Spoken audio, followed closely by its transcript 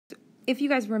if you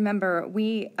guys remember,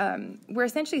 we're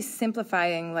essentially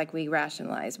simplifying like we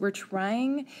rationalize. We're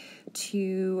trying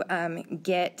to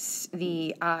get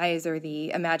the i's or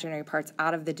the imaginary parts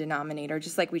out of the denominator,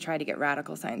 just like we try to get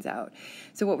radical signs out.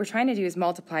 So what we're trying to do is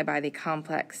multiply by the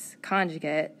complex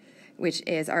conjugate, which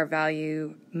is our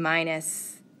value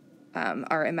minus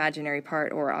our imaginary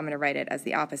part, or I'm going to write it as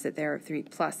the opposite there, 3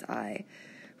 plus I.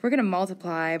 We're going to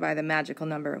multiply by the magical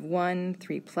number of 1,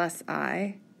 3 plus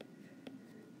I.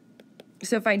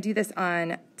 So if I do this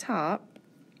on top,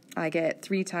 I get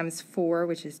 3 times 4,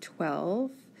 which is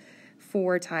 12.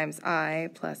 4 times I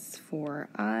plus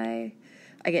 4I.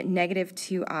 I get negative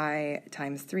 2I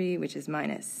times 3, which is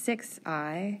minus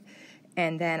 6I.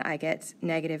 And then I get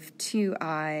negative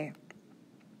 2I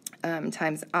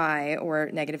times I,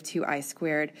 or negative 2I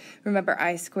squared. Remember,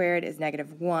 I squared is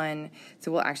negative 1,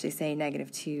 so we'll actually say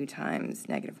negative 2 times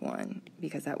negative 1,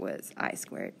 because that was I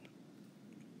squared.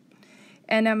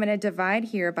 And I'm going to divide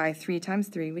here by 3 times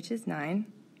 3, which is 9.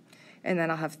 And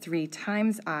then I'll have 3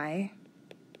 times I,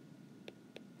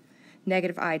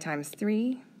 negative I times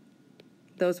 3.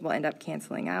 Those will end up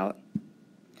canceling out.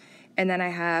 And then I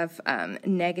have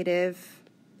negative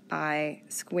I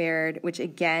squared, which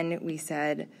again we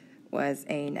said was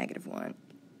a negative 1.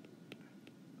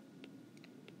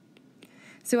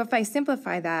 So if I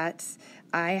simplify that,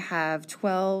 I have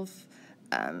 12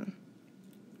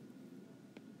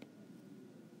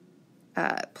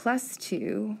 plus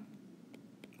 2.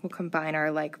 We'll combine our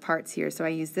like parts here. So I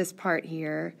use this part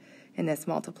here and this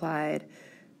multiplied,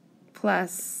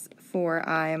 plus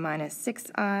 4I minus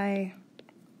 6I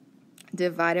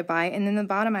divided by, and then the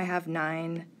bottom I have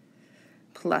 9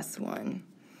 plus 1.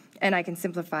 And I can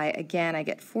simplify again. I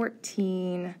get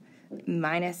 14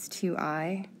 minus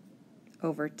 2I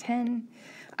over 10.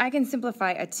 I can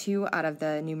simplify a 2 out of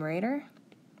the numerator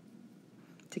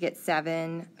to get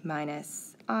 7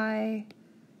 minus I,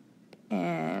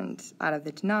 and out of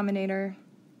the denominator,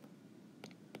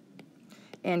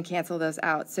 and cancel those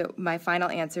out. So my final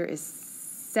answer is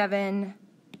 7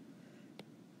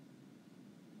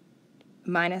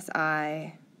 minus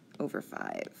I over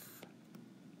 5.